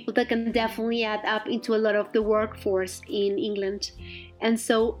 and people that can definitely add up into a lot of the workforce in England. And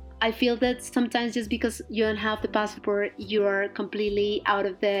so I feel that sometimes just because you don't have the passport, you are completely out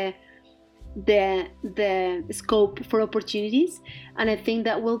of the scope for opportunities. And I think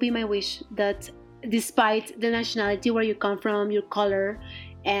that will be my wish, that despite the nationality, where you come from, your color,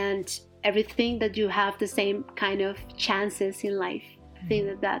 and everything, that you have the same kind of chances in life. I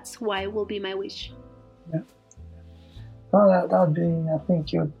think that's why will be my wish. Yeah. Well, that would be, I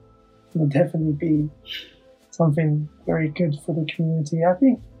think it would definitely be something very good for the community. I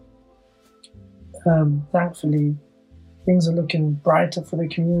think, thankfully, things are looking brighter for the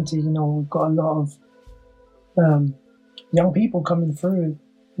community. You know, we've got a lot of young people coming through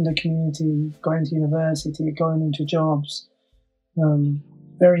in the community, going to university, going into jobs,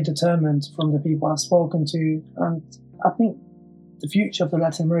 very determined from the people I've spoken to. And I think the future of the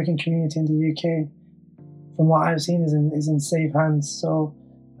Latin American community in the UK, from what I've seen, is in safe hands. So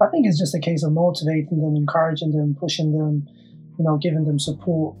I think it's just a case of motivating them, encouraging them, pushing them, you know, giving them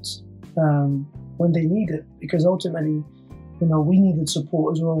support when they need it. Because ultimately, you know, we needed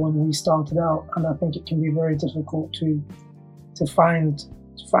support as well when we started out, and I think it can be very difficult to find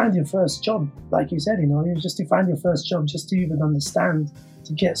find your first job, like you said, just to find your first job, just to even understand,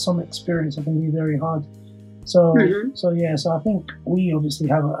 to get some experience, it can be very hard. So, so I think we obviously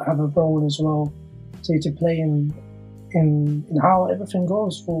have a role as well to play in how everything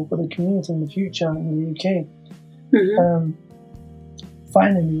goes for the community in the future in the UK.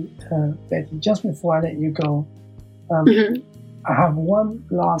 Finally, Betty, just before I let you go, I have one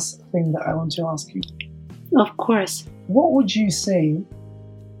last thing that I want to ask you. Of course. What would you say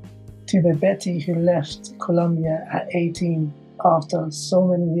to the Betty who left Colombia at 18 after so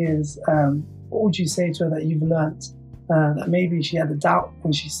many years? What would you say to her that you've learnt? That maybe she had a doubt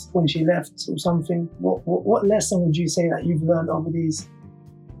when she left or something. What lesson would you say that you've learned over these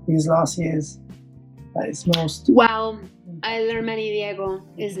last years that is most? Wow, I learned many, Diego.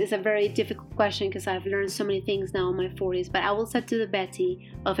 It's a very difficult question because I've learned so many things now in my 40s. But I will say to the Betty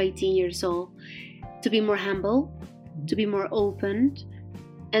of 18 years old to be more humble, to be more open,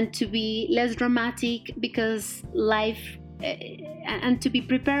 and to be less dramatic because life, and to be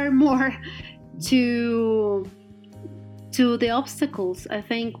prepared more to the obstacles. I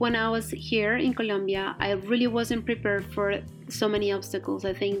think when I was here in Colombia, I really wasn't prepared for so many obstacles.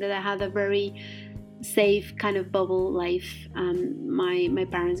 I think that I had a very safe kind of bubble life. My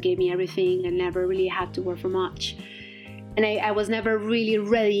parents gave me everything. I never really had to work for much. And I was never really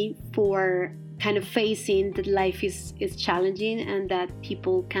ready for kind of facing that life is challenging and that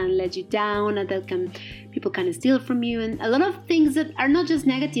people can let you down and that people can steal from you, and a lot of things that are not just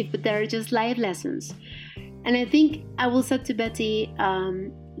negative, but they're just life lessons. And I think I will say to Betty,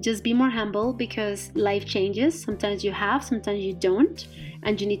 just be more humble because life changes. Sometimes you have, sometimes you don't.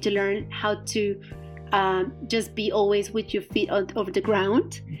 And you need to learn how to just be always with your feet over the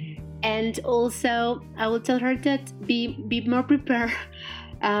ground. And also, I will tell her that be more prepared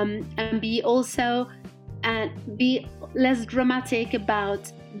and be less dramatic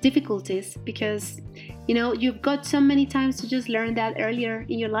about difficulties because, you've got so many times to just learn that earlier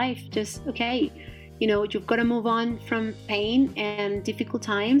in your life. Just, okay. You've got to move on from pain and difficult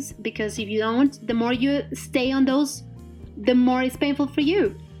times because if you don't, the more you stay on those, the more it's painful for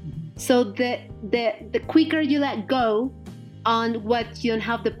you. So the quicker you let go on what you don't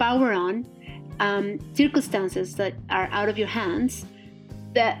have the power on, circumstances that are out of your hands,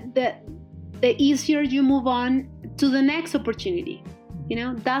 the easier you move on to the next opportunity.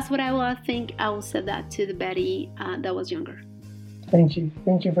 That's what I will think. I will say that to the Betty that was younger. Thank you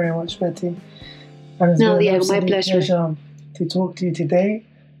very much, Betty. And it's no, been Diego, my pleasure to talk to you today.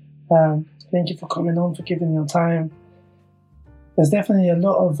 Thank you for coming on, for giving your time. There's definitely a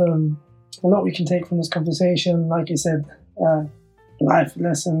lot we can take from this conversation. Like you said, life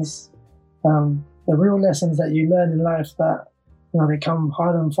lessons, the real lessons that you learn in life that they come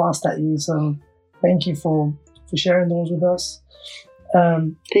hard and fast at you. So thank you for sharing those with us.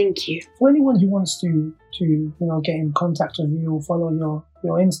 Thank you. For anyone who wants to get in contact with you or follow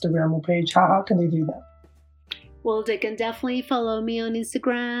your Instagram or page, how can they do that? Well, they can definitely follow me on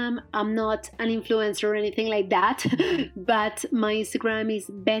Instagram. I'm not an influencer or anything like that, but my Instagram is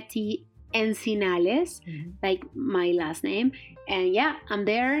Betty Encinales, like my last name. And yeah, I'm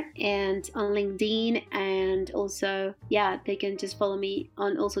there and on LinkedIn, and also, they can just follow me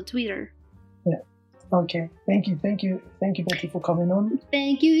on also Twitter. Yeah. Okay. Thank you, Betty, for coming on.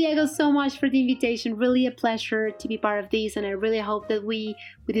 Thank you, Diego, so much for the invitation. Really a pleasure to be part of this, and I really hope that with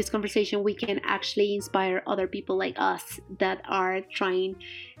this conversation, we can actually inspire other people like us that are trying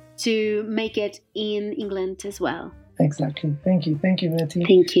to make it in England as well. Exactly. Thank you, Betty.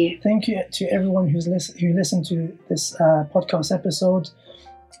 Thank you. Thank you to everyone who listened to this podcast episode.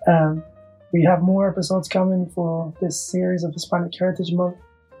 We have more episodes coming for this series of Hispanic Heritage Month.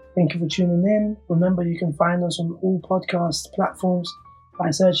 Thank you for tuning in. Remember, you can find us on all podcast platforms by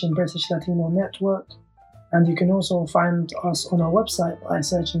searching British Latino Network. And you can also find us on our website by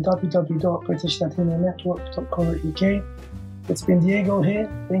searching www.britishLatinoNetwork.co.uk. It's been Diego here.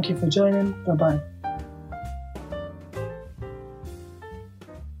 Thank you for joining. Bye-bye.